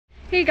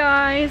Hey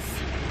guys,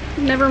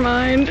 never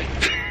mind.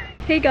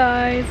 Hey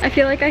guys, I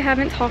feel like I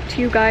haven't talked to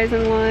you guys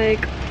in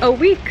like a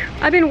week.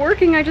 I've been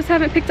working, I just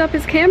haven't picked up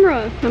his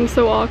camera. I'm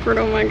so awkward,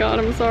 oh my god,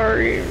 I'm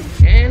sorry.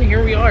 And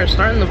here we are,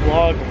 starting the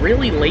vlog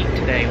really late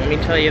today, let me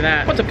tell you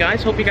that. What's up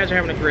guys, hope you guys are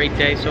having a great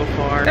day so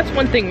far. That's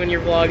one thing when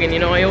you're vlogging, you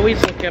know, I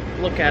always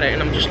look at it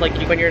and I'm just like,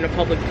 when you're in a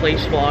public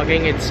place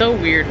vlogging, it's so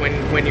weird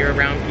when you're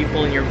around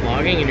people and you're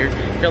vlogging and you're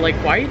like,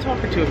 why are you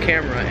talking to a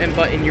camera?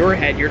 But in your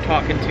head, you're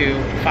talking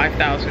to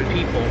 5,000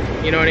 people,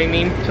 you know what I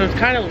mean? So it's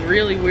kind of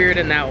really weird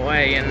in that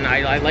way, and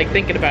I like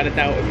thinking about it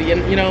that way.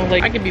 And, you know,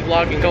 like I could be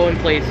vlogging, going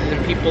places,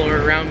 and people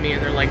are around me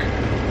and they're like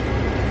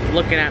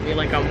looking at me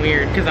like I'm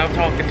weird because I'm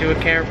talking to a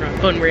camera.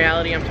 But in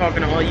reality, I'm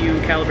talking to all you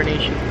Caliber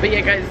Nation. But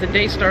yeah, guys, the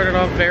day started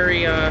off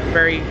very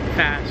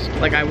fast.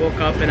 Like I woke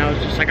up and I was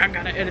just like, I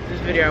gotta edit this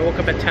video. I woke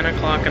up at 10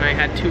 o'clock and I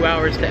had 2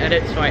 hours to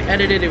edit, so I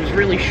edited. It was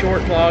really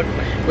short vlog,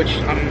 which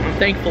I'm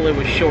thankful it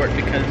was short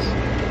because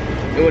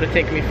it would have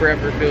taken me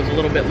forever if it was a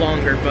little bit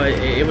longer, but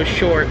it was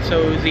short,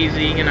 so it was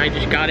easy, and I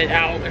just got it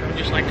out, and I'm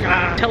just like,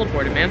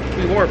 teleported, man.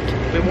 We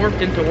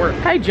warped into work.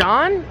 Hi,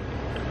 John.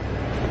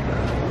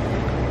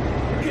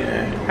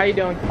 How you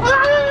doing?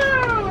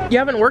 You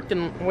haven't worked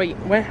in, wait,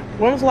 when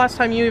was the last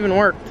time you even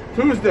worked?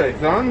 Tuesday,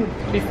 son.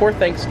 Before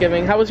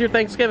Thanksgiving. How was your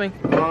Thanksgiving?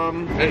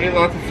 I ate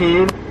lots of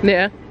food.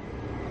 Yeah.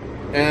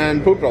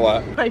 And pooped a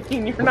lot. I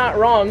mean, you're not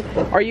wrong.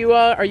 Are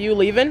you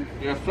leaving?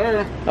 Yes,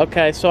 sir.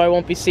 Okay, so I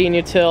won't be seeing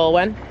you till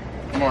when?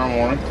 Tomorrow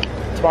morning.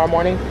 Tomorrow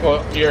morning?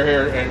 Well, you're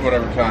here at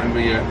whatever time, but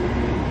yeah.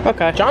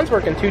 Okay. John's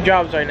working 2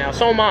 jobs right now,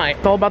 so am I.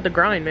 It's all about the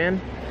grind, man.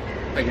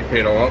 I get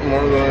paid a lot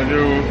more than I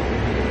do.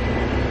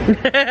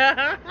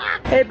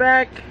 Hey,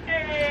 Beck.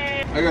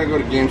 Hey. I gotta go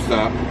to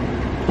GameStop.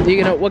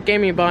 What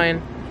game are you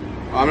buying?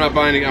 I'm not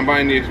buying I'm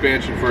buying the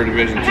expansion for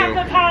Division 2.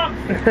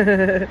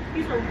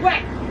 These are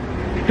wet.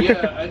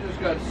 Yeah, I just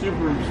got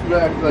super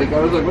smacked. Like, I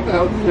was like, what the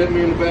hell just hit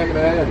me in the back of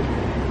the head?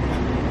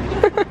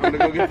 I'm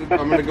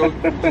gonna go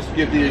just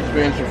get the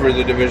expansion for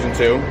the Division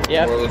 2.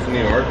 Yeah. Warless,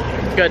 New York.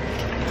 Good.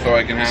 So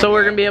I can have. So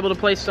we're gonna be able to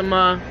play some.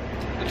 The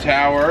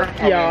tower.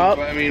 Yeah.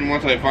 I mean,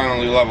 once I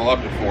finally level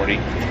up to 40.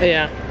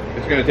 Yeah.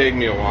 It's gonna take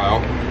me a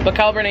while. But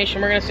Caliber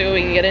Nation, we're gonna see what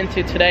we can get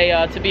into today.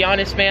 To be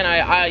honest, man,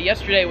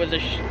 yesterday was a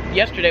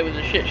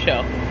shit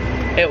show.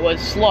 It was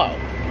slow.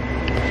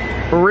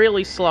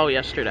 Really slow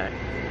yesterday.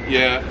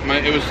 Yeah,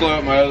 it was slow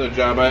at my other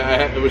job.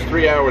 It was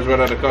 3 hours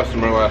without a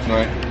customer last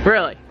night.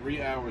 Really?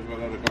 3 hours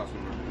without a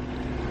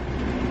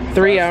customer.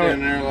 3 hours.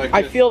 Like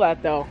I feel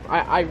that though.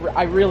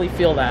 I really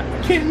feel that.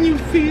 Can you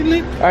feel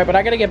it? All right, but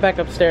I gotta get back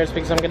upstairs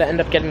because I'm gonna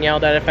end up getting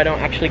yelled at if I don't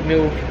actually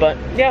move. But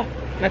yeah,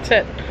 that's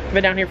it. I've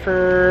been down here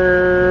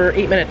for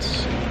 8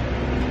 minutes.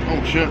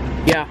 Oh shit.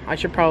 Yeah, I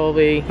should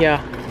probably,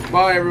 yeah.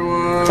 Bye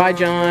everyone. Bye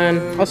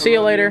John. I'll see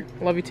you later.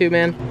 Love you too,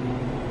 man.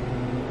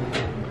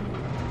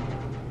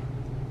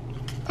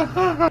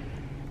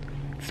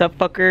 What's up,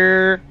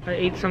 fucker? I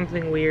ate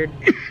something weird.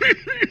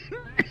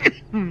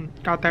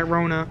 Got that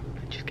Rona.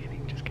 Just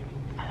kidding, just kidding.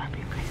 I love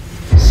you,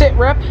 guys. Sit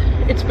rep.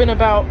 It's been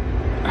about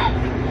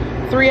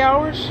 3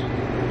 hours.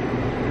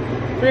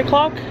 3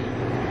 o'clock.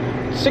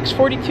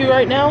 6:42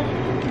 right now.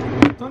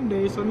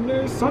 Sunday,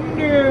 Sunday,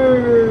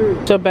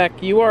 Sunday. So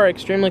Beck, you are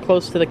extremely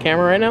close to the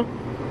camera right now.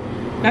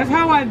 That's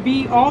how I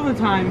beat all the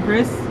time,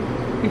 Chris.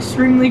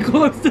 Extremely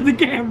close to the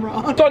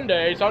camera.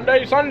 Sunday,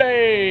 Sunday,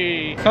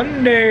 Sunday.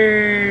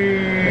 Sunday.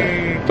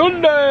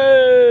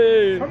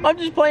 Sunday. I'm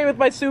just playing with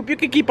my soup. You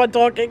can keep on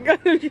talking.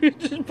 You're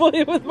just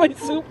playing with my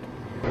soup.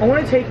 I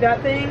want to take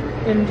that thing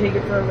and take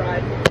it for a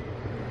ride.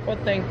 What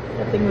thing?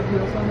 That thing with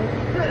wheels on it.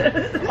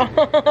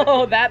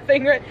 Oh, that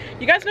thing, right?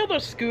 You guys know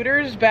those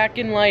scooters back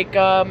in like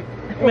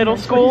middle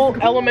school,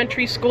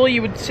 elementary school?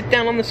 You would sit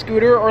down on the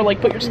scooter or like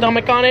put your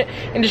stomach on it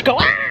and just go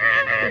ah!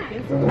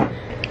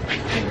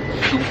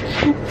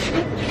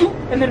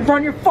 And then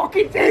run your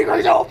fucking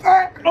fingers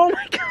over. Oh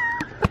my god!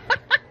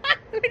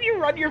 When you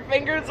run your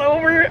fingers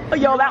over,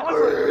 yo, that was.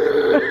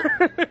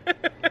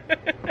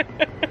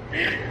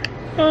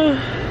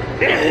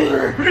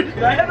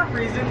 I had a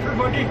reason for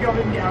fucking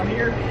coming down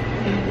here,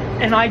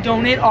 and I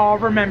don't at all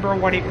remember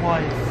what it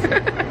was.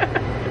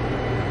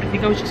 I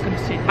think I was just gonna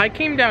sit. I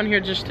came down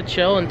here just to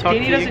chill and talk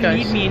Danny to you guys. doesn't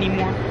need me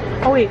anymore.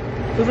 Oh wait,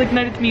 it was like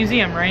night at the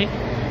museum, right?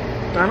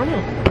 I don't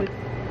know. With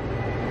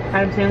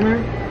Adam Sandler?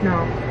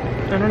 No.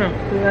 I don't know.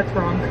 That's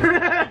wrong.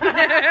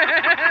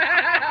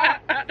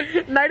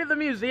 Night at the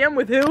museum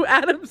with who?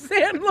 Adam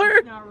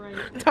Sandler? Not right.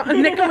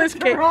 Nicolas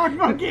Cage. Wrong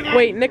fucking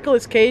Wait,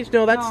 Nicolas Cage?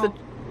 No, that's No.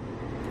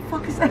 The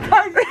fuck is that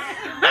guy?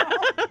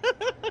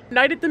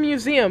 Night at the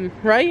museum,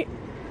 right?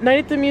 Night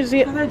at the Oh,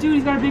 museum. that dude,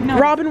 he's got a big nose.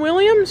 Robin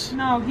Williams?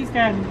 No, he's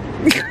dead.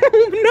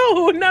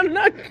 No,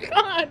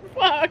 God,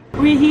 fuck.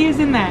 Wait, he is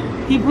in that.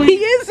 He plays. He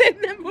is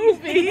in the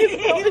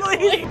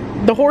movie.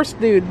 The horse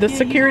dude, the Yeah,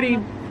 security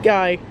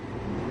guy.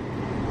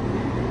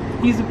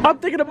 He's a I'm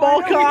thinking of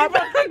Mall Cop.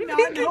 I'm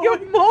thinking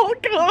of Mall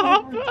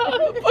Cop.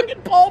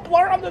 Fucking Paul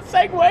Blart on the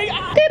Segway.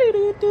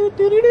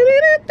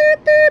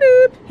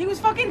 He was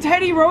fucking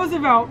Teddy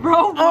Roosevelt,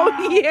 bro.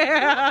 Oh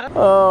yeah.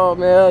 Oh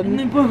man. And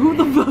then, but who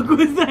the fuck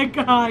was that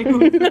guy?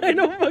 I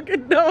don't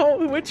fucking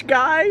know. Which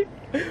guy?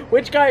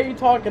 Which guy are you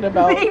talking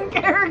about? Main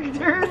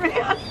character,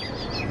 man.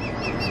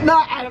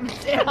 Not Adam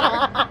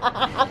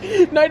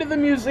Sandler. Night of the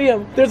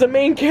Museum. There's a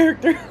main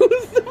character.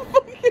 Who's the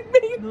fucking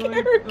main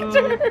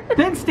character?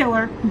 Ben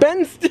Stiller.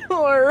 Ben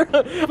Stiller.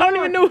 I don't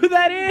even know who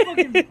that is.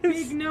 Fucking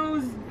big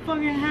nose,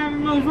 fucking hammer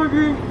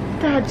motherfucker.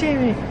 God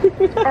damn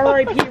it.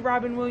 R.I.P.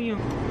 Robin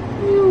Williams.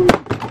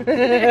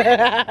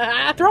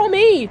 Throw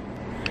me.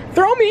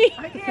 Throw me.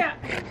 I can't.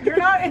 You're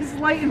not as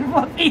light and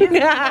fluffy as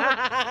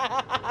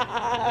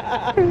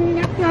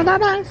You're the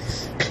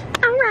best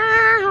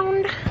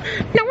around.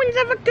 No one's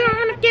ever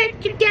gonna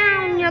get you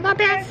down. You're the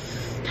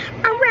best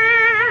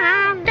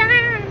around.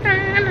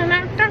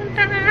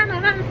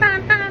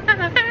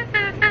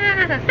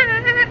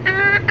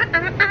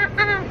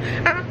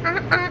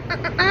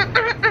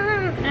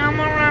 I'm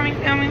a Robbie,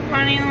 coming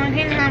funny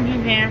looking lucky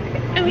there.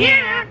 Oh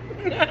yeah.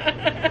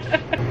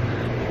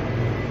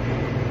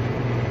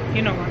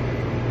 You know what?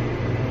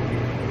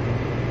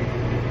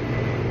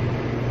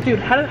 Dude,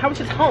 how was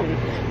his tongue?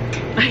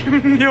 I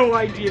have no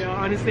idea,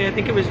 honestly. I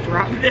think it was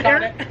dropped there.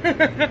 Got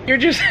it. you're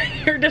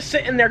just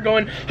sitting there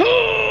going,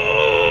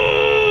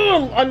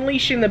 oh!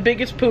 Unleashing the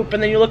biggest poop,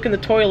 and then you look in the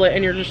toilet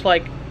and you're just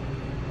like,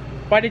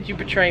 why did you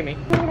betray me?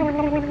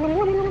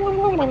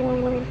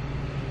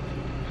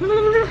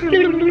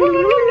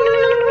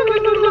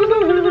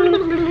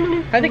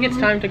 I think it's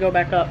time to go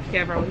back up.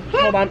 Yeah, bro.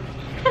 Hold on.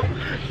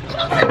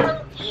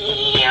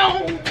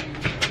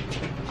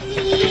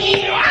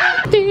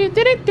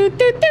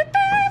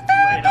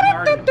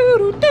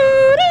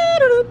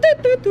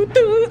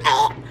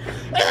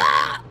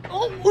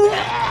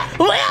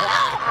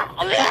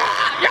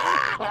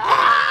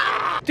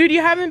 Dude,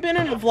 you haven't been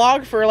in a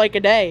vlog for like a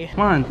day.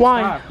 Come on,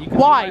 why? stop. You can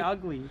Why? be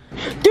ugly.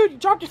 Dude, you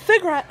dropped your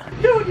cigarette.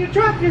 Dude, you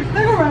dropped your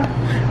cigarette.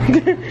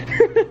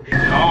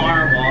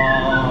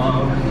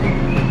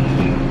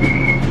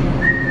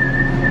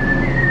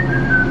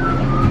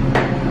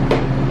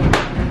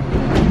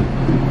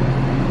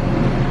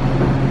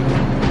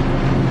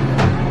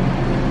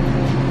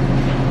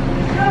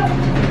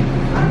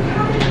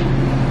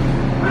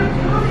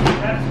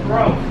 That's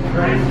gross,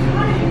 right?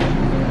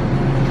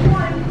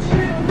 1, 2,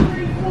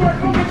 3, 4.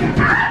 Go get your...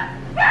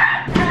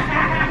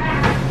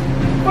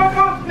 Fuck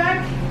off, Beck.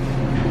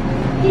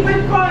 Keep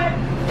it quiet.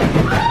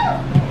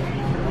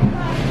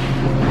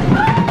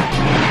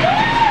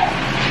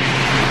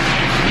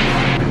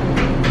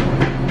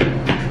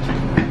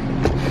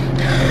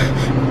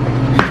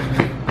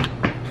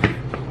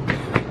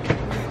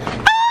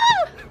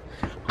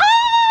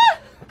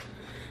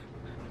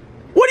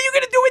 What are you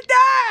gonna do with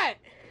that?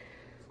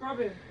 Scrub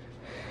it.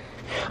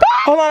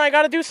 Hold on, I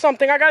gotta do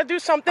something. I gotta do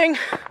something.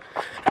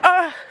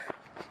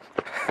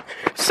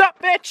 Sup,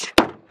 bitch?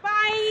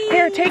 Bye.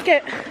 Here, take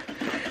it.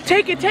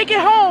 Take it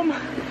home.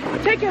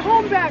 Take it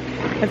home back.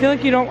 I feel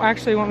like you don't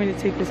actually want me to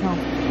take this home.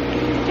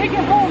 Take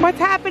it home. What's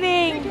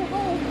happening? Take it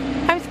home.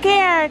 I'm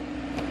scared.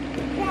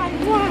 Why?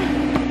 Why?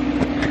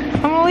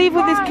 I'm gonna leave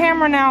with this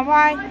camera now.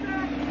 Bye.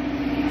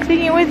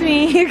 Taking it with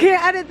me. You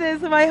can't edit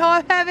this. I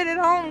have it at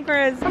home,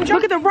 Chris.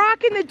 Look at the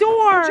rock in the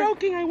door. I'm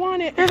joking, I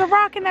want it. There's a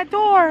rock in that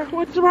door.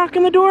 What's the rock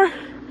in the door?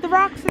 The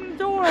rock's in the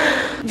door.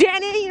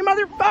 Danny, you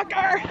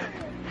motherfucker!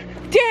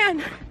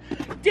 Dan!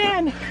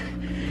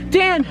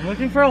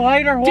 Looking for a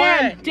light or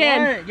what?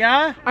 Dan. What?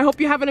 Yeah? I hope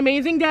you have an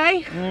amazing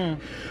day.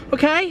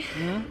 Okay?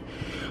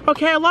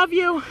 Okay, I love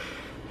you.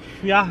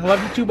 Yeah, I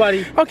love you too,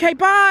 buddy. Okay,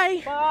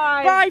 bye.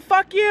 Bye. Bye,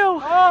 fuck you.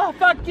 Oh,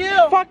 fuck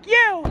you. Fuck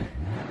you.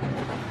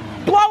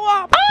 Blow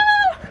up.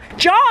 Ah!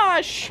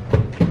 Josh!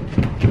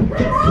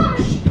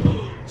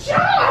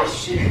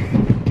 Josh!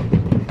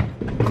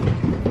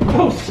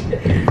 Oh,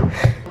 shit.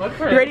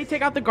 You ready to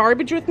take out the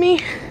garbage with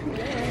me?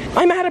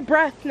 I'm out of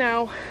breath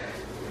now.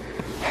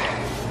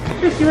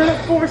 You're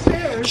at 4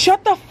 stairs.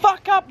 Shut the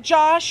fuck up,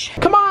 Josh.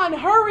 Come on,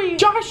 hurry.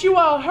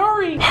 Joshua,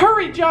 hurry.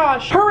 Hurry,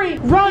 Josh. Hurry.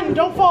 Run,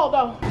 don't fall,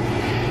 though.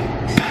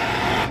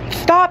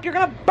 Stop, you're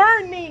gonna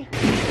burn me.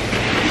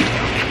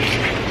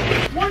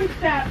 1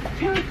 step,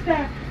 2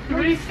 step,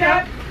 3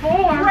 step,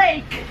 4.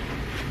 Break.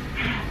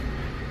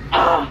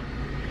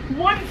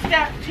 1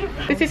 step, 2.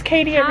 This is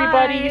Katie,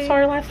 everybody. Hi. You saw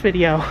our last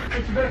video.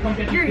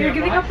 You're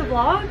giving up the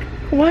vlog?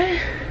 What?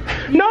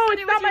 No,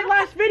 it's not my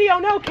last video.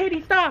 No,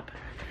 Katie, stop.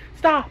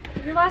 Stop.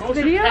 Your last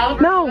video?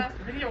 No.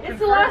 It's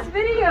the last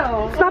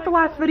video. It's not the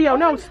last video.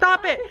 No,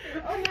 stop it.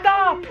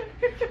 Stop.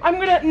 I'm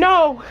gonna,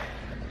 no.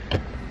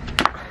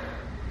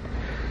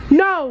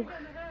 No.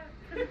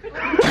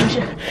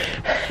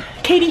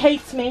 Katie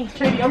hates me.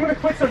 Katie, I'm gonna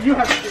quit so you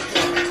have to do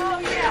it.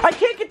 I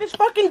can't get this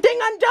fucking thing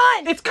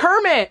undone. It's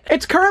Kermit.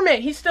 It's Kermit.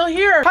 He's still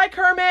here. Hi,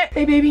 Kermit.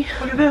 Hey, baby.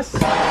 Look at this.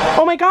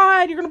 Oh my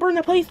God, you're gonna burn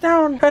the place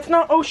down. That's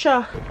not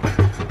OSHA.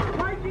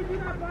 Why did you do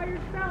that by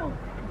yourself?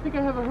 I think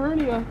I have a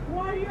hernia.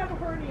 Why do you have a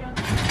hernia?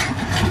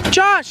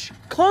 Josh,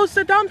 close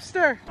the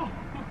dumpster.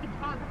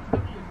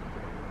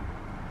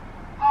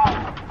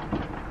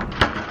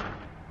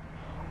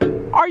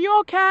 Are you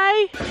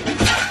okay?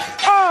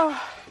 Oh,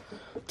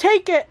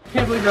 take it. I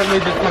can't believe that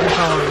lid just fucking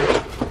fell on me.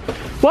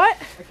 What?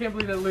 I can't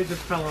believe that lid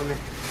just fell on me.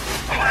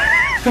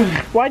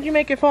 Why'd you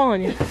make it fall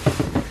on you?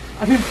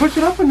 I didn't push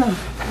it up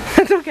enough.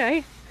 That's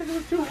okay. Because it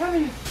was too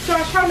heavy.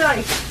 Josh, how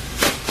nice.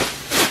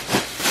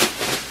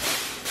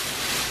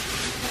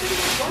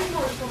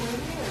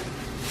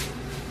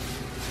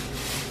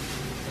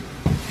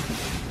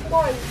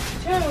 One,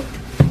 two,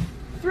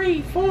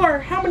 3, 4.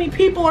 How many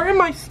people are in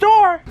my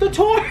store? The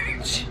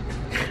torch.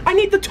 I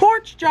need the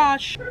torch,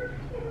 Josh. Oh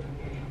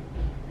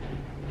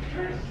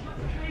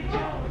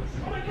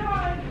my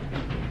God.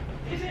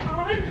 Is it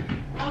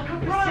on? I'll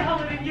cook the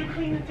salad and you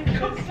clean it.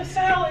 Cook the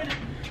salad.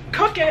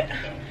 Cook it.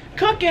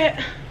 Cook it.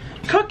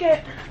 Cook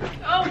it.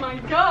 Oh my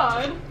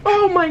god.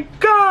 Oh my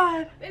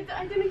God.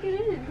 I didn't get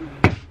in.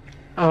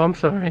 Oh, I'm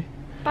sorry.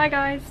 Bye,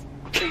 guys.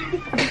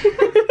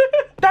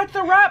 That's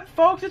a wrap,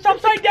 folks. It's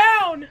upside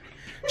down.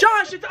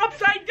 Josh, it's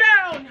upside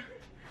down.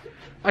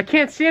 I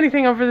can't see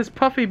anything over this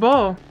puffy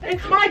ball.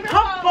 It's my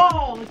puff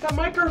ball. It's a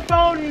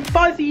microphone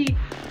fuzzy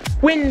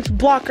wind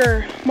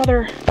blocker.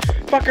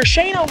 Motherfucker.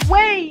 Shayna,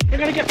 wait. I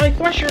gotta get my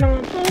thresher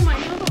on. Oh my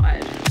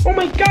god. Oh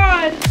my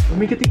God. Let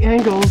me get the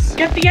angles.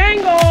 Get the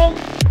angle.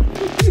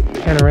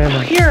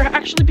 Panorama. Here,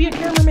 actually be a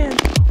cameraman.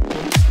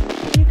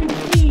 You can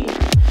see.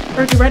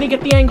 Are you ready?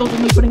 Get the angles of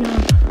me putting it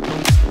on.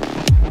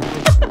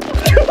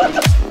 What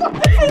the fuck?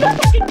 This is a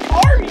fucking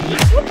army.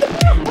 What the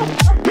fuck?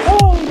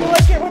 Oh, you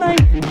like it when I...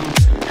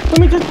 Let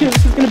me just do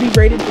this. Is gonna be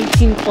rated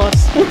 18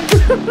 plus.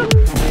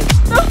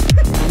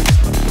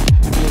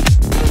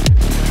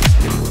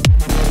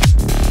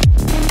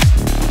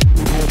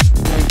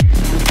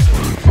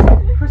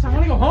 Chris, I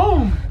want to go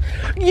home.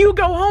 You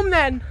go home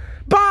then.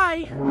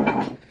 Bye.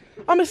 I'm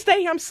gonna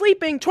stay. I'm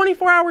sleeping.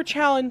 24-hour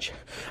challenge.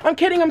 I'm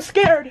kidding. I'm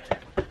scared.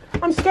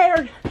 I'm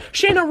scared.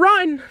 Shayna,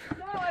 run.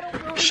 No, I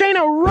don't know.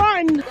 Shayna,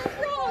 run.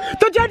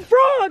 The dead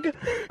frog.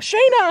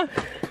 Shayna.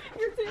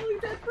 You're feeling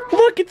dead frog.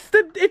 Look,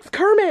 it's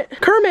Kermit.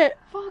 Kermit.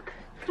 Fuck.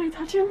 Can I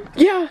touch him?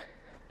 Yeah.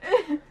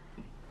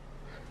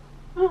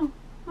 Oh,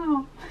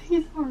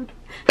 he's hard.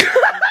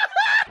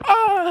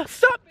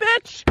 Sup,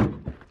 bitch.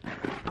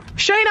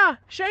 Shayna.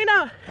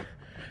 Shayna.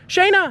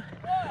 Shayna.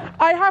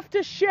 I have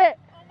to shit.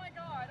 Oh my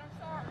god, I'm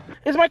sorry.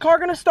 Is my car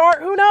gonna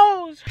start? Who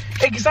knows?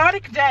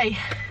 Exotic day.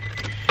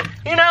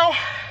 You know,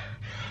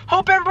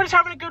 hope everybody's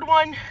having a good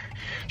one.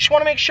 Just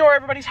want to make sure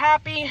everybody's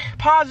happy,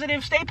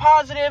 positive, stay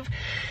positive.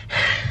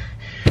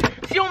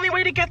 It's the only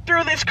way to get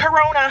through this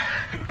corona.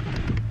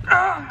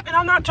 And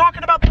I'm not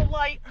talking about the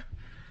light.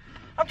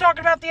 I'm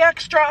talking about the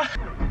extra.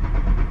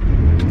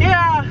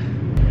 Yeah.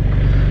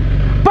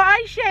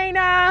 Bye,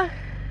 Shayna.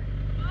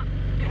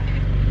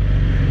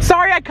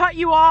 Sorry I cut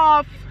you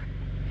off.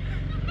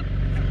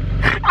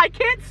 I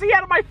can't see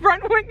out of my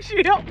front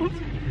windshield.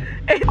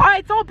 Alright,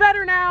 it's all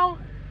better now.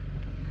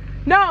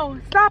 No,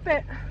 stop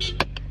it.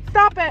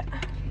 Stop it.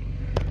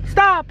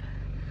 Stop.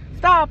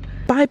 Stop.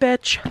 Bye,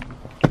 bitch.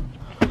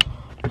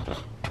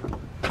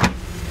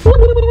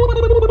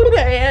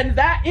 And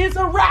that is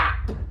a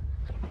wrap.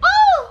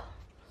 Oh!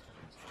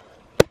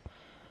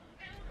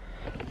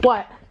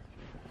 What?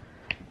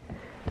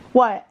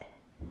 What?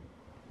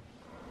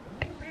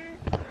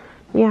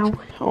 Meow.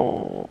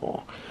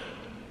 Oh.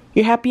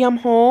 You happy I'm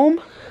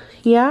home?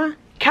 Yeah?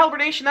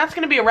 Calibration, that's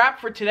gonna be a wrap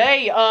for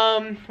today.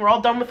 We're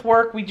all done with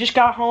work. We just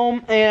got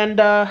home, and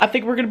I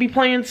think we're gonna be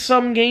playing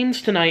some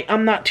games tonight.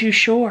 I'm not too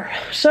sure.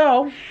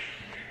 So,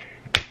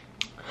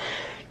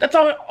 that's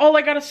all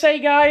I gotta say,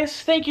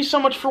 guys. Thank you so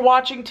much for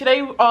watching.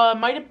 Today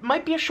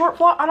might be a short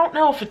vlog. I don't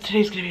know if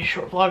today's gonna be a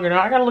short vlog or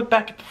not. I gotta look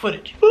back at the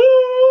footage.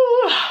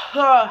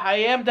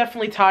 I am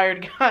definitely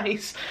tired,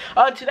 guys.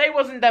 Today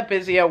wasn't that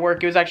busy at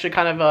work. It was actually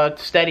kind of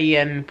steady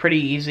and pretty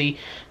easy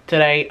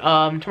today.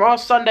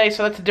 Tomorrow's Sunday,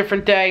 so that's a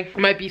different day.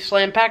 We might be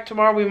slam-packed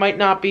tomorrow. We might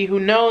not be. Who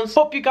knows?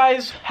 Hope you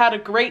guys had a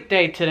great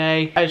day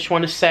today. I just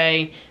want to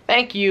say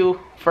thank you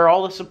for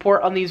all the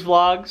support on these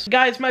vlogs.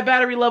 Guys, my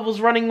battery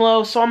level's running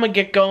low, so I'm gonna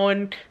get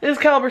going. This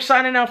is Caliber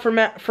signing out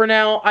for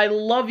now. I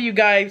love you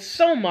guys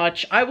so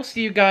much. I will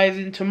see you guys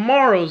in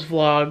tomorrow's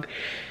vlog.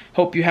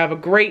 Hope you have a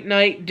great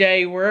night,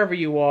 day, wherever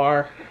you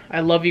are.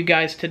 I love you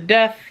guys to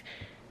death.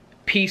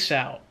 Peace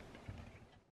out.